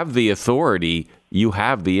you have the authority, you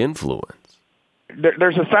have the influence.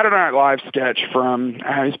 There's a Saturday Night Live sketch from,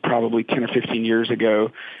 it's probably 10 or 15 years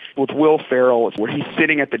ago, with Will Ferrell, where he's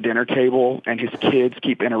sitting at the dinner table and his kids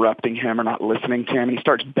keep interrupting him or not listening to him. And he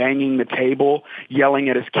starts banging the table, yelling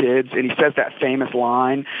at his kids, and he says that famous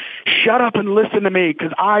line, "Shut up and listen to me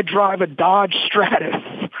because I drive a Dodge Stratus,"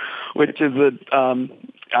 which is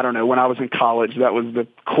I don't know, when I was in college, that was the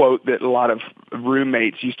quote that a lot of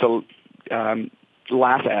roommates used to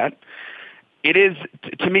laugh at. It is,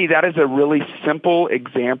 to me, that is a really simple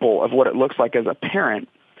example of what it looks like as a parent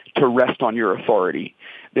to rest on your authority.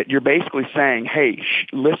 That you're basically saying, hey,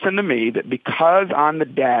 listen to me, that because I'm the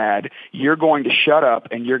dad, you're going to shut up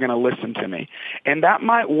and you're going to listen to me. And that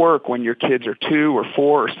might work when your kids are 2 or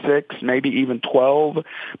 4 or 6, maybe even 12.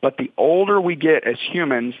 But the older we get as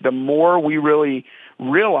humans, the more we really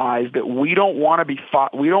realize that we don't want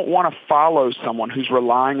to follow someone who's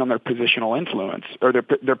relying on their positional influence or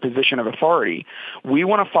their position of authority. We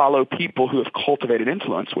want to follow people who have cultivated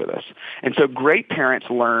influence with us. And so great parents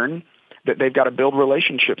learn that they've got to build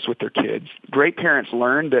relationships with their kids. Great parents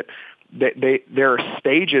learn that there are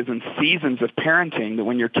stages and seasons of parenting, that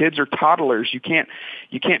when your kids are toddlers, you can't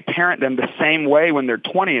parent them the same way when they're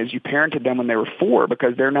 20 as you parented them when they were 4,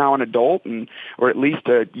 because they're now an adult or at least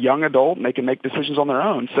a young adult, and they can make decisions on their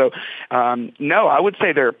own. So, no, I would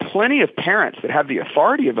say there are plenty of parents that have the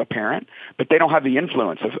authority of a parent, but they don't have the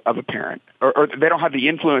influence of a parent, or they don't have the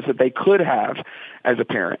influence that they could have as a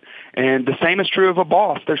parent. And the same is true of a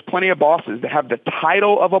boss. There's plenty of bosses that have the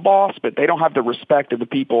title of a boss, but they don't have the respect of the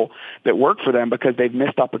people that work for them because they've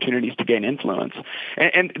missed opportunities to gain influence.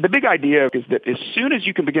 And the big idea is that as soon as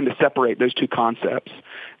you can begin to separate those two concepts,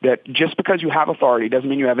 that just because you have authority doesn't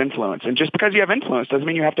mean you have influence, and just because you have influence doesn't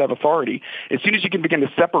mean you have to have authority. As soon as you can begin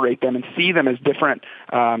to separate them and see them as different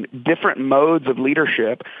modes of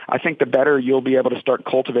leadership, I think the better you'll be able to start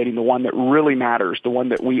cultivating the one that really matters, the one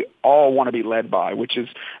that we all want to be led by, which is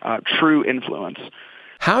true influence.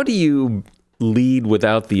 How do you lead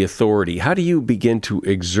without the authority? How do you begin to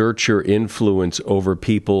exert your influence over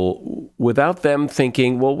people without them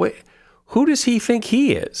thinking, well, wait, who does he think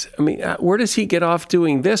he is? I mean, where does he get off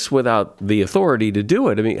doing this without the authority to do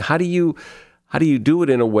it? I mean, how do you do it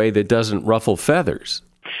in a way that doesn't ruffle feathers?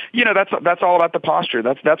 That's all about the posture.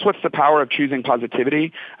 That's what's the power of choosing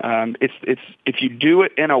positivity. It's if you do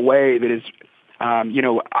it in a way that is,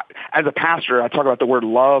 as a pastor, I talk about the word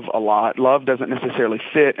love a lot. Love doesn't necessarily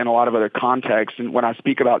fit in a lot of other contexts. And when I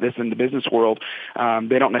speak about this in the business world,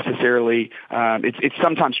 they don't necessarily, it's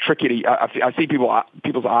sometimes tricky to, I see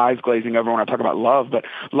people's eyes glazing over when I talk about love, but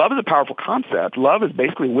love is a powerful concept. Love is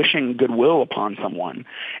basically wishing goodwill upon someone.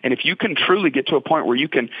 And if you can truly get to a point where you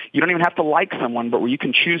don't even have to like someone, but where you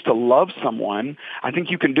can choose to love someone, I think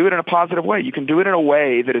you can do it in a positive way. You can do it in a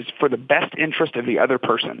way that is for the best interest of the other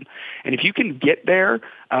person. And if you can get there,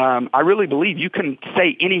 I really believe you can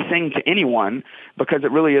say anything to anyone because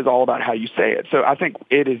it really is all about how you say it. So I think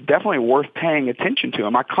it is definitely worth paying attention to.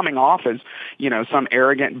 Am I coming off as, some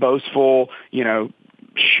arrogant, boastful,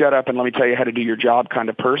 shut up and let me tell you how to do your job kind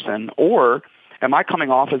of person? Or am I coming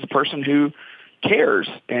off as a person who cares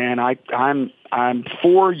and I'm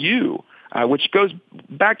for you, which goes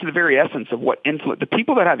back to the very essence of what influence. The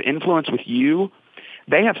people that have influence with you,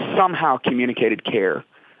 they have somehow communicated care.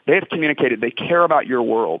 They have communicated they care about your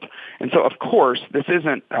world. And so, of course, this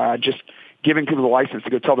isn't just giving people the license to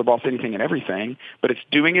go tell their boss anything and everything, but it's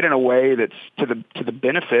doing it in a way that's to the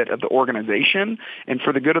benefit of the organization and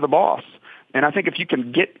for the good of the boss. And I think if you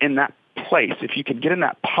can get in that place, if you can get in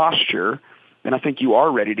that posture, then I think you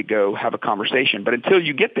are ready to go have a conversation. But until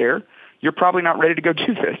you get there, you're probably not ready to go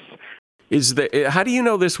do this. How do you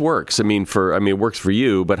know this works? It works for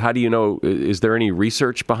you, but how do you know, is there any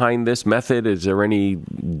research behind this method? Is there any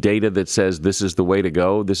data that says this is the way to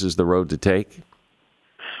go, this is the road to take?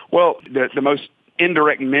 Well, the most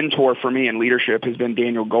indirect mentor for me in leadership has been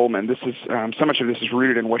Daniel Goleman. This is so much of this is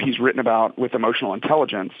rooted in what he's written about with emotional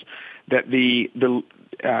intelligence, that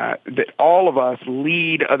that all of us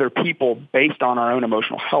lead other people based on our own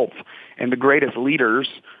emotional health. And the greatest leaders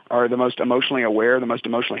are the most emotionally aware, the most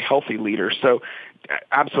emotionally healthy leaders. So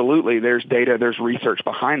absolutely, there's data, there's research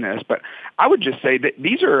behind this. But I would just say that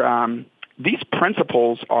these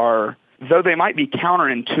principles are, though they might be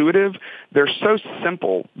counterintuitive, they're so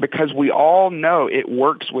simple because we all know it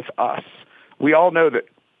works with us. We all know that,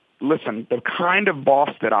 listen, the kind of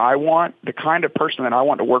boss that I want, the kind of person that I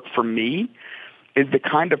want to work for me is the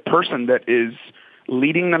kind of person that is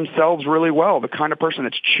leading themselves really well, the kind of person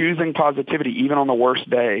that's choosing positivity even on the worst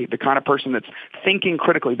day, the kind of person that's thinking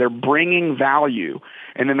critically, they're bringing value,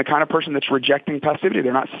 and then the kind of person that's rejecting passivity.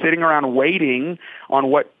 They're not sitting around waiting on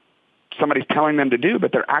what somebody's telling them to do,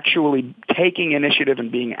 but they're actually taking initiative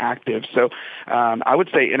and being active. So I would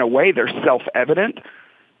say in a way they're self-evident,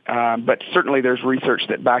 but certainly there's research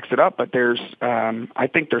that backs it up, but I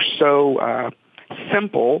think they're so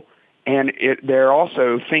simple. And they're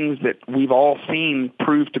also things that we've all seen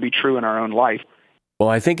prove to be true in our own life. Well,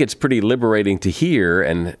 I think it's pretty liberating to hear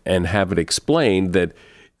and have it explained that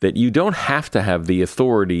you don't have to have the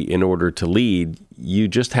authority in order to lead. You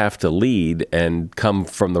just have to lead and come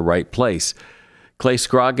from the right place. Clay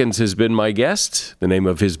Scroggins has been my guest. The name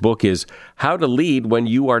of his book is How to Lead When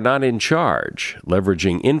You Are Not in Charge,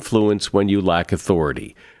 Leveraging Influence When You Lack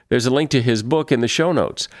Authority. There's a link to his book in the show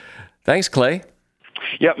notes. Thanks, Clay.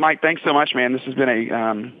 Yep, Mike, thanks so much, man. This has been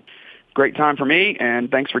a great time for me, and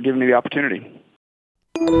thanks for giving me the opportunity.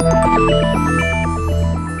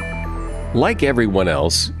 Like everyone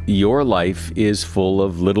else, your life is full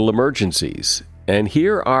of little emergencies. And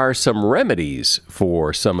here are some remedies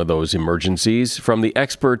for some of those emergencies from the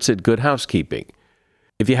experts at Good Housekeeping.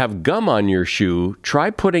 If you have gum on your shoe, try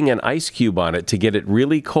putting an ice cube on it to get it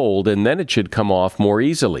really cold, and then it should come off more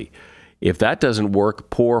easily. If that doesn't work,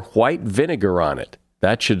 pour white vinegar on it.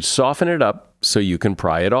 That should soften it up so you can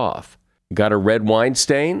pry it off. Got a red wine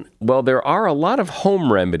stain? Well, there are a lot of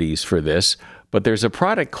home remedies for this, but there's a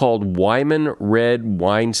product called Wyman Red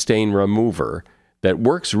Wine Stain Remover that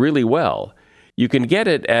works really well. You can get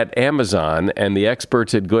it at Amazon, and the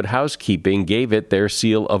experts at Good Housekeeping gave it their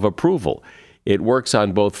seal of approval. It works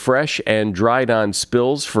on both fresh and dried-on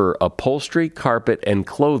spills for upholstery, carpet, and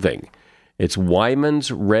clothing. It's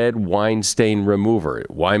Wyman's Red Wine Stain Remover.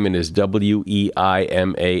 Wyman is Weiman.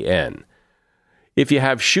 If you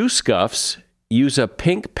have shoe scuffs, use a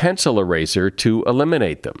pink pencil eraser to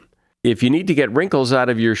eliminate them. If you need to get wrinkles out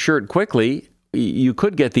of your shirt quickly, you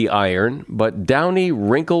could get the iron, but Downy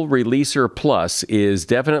Wrinkle Releaser Plus is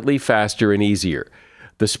definitely faster and easier.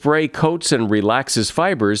 The spray coats and relaxes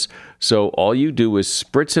fibers, so all you do is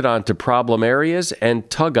spritz it onto problem areas and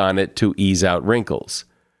tug on it to ease out wrinkles.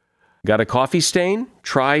 Got a coffee stain?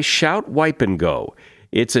 Try Shout Wipe and Go.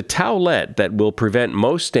 It's a towelette that will prevent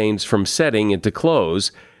most stains from setting into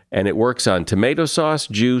clothes, and it works on tomato sauce,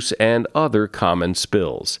 juice, and other common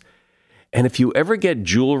spills. And if you ever get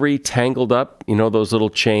jewelry tangled up, those little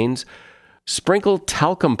chains, sprinkle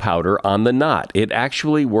talcum powder on the knot. It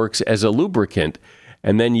actually works as a lubricant,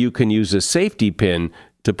 and then you can use a safety pin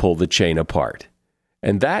to pull the chain apart.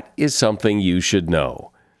 And that is something you should know.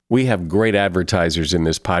 We have great advertisers in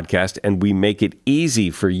this podcast, and we make it easy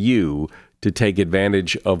for you to take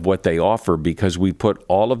advantage of what they offer because we put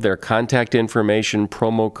all of their contact information,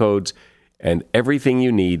 promo codes, and everything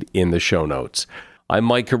you need in the show notes. I'm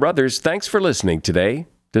Mike Carruthers. Thanks for listening today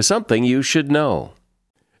to Something You Should Know.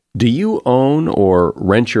 Do you own or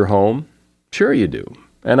rent your home? Sure you do.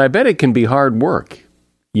 And I bet it can be hard work.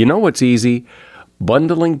 You know what's easy?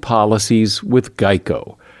 Bundling policies with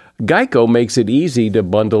Geico. Geico makes it easy to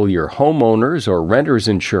bundle your homeowner's or renter's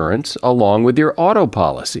insurance along with your auto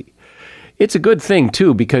policy. It's a good thing,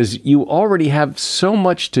 too, because you already have so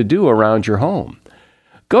much to do around your home.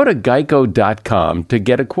 Go to geico.com to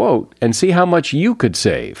get a quote and see how much you could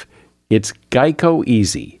save. It's Geico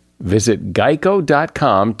Easy. Visit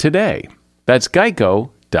geico.com today. That's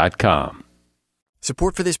geico.com.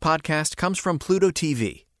 Support for this podcast comes from Pluto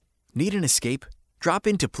TV. Need an escape? Drop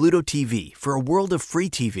into Pluto TV for a world of free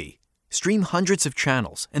TV. Stream hundreds of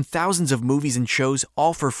channels and thousands of movies and shows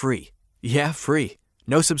all for free. Yeah, free.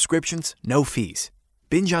 No subscriptions, no fees.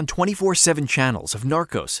 Binge on 24/7 channels of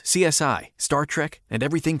Narcos, CSI, Star Trek, and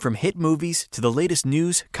everything from hit movies to the latest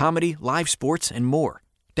news, comedy, live sports, and more.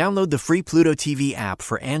 Download the free Pluto TV app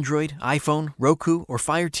for Android, iPhone, Roku, or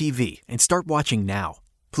Fire TV and start watching now.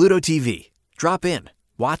 Pluto TV. Drop in.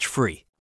 Watch free.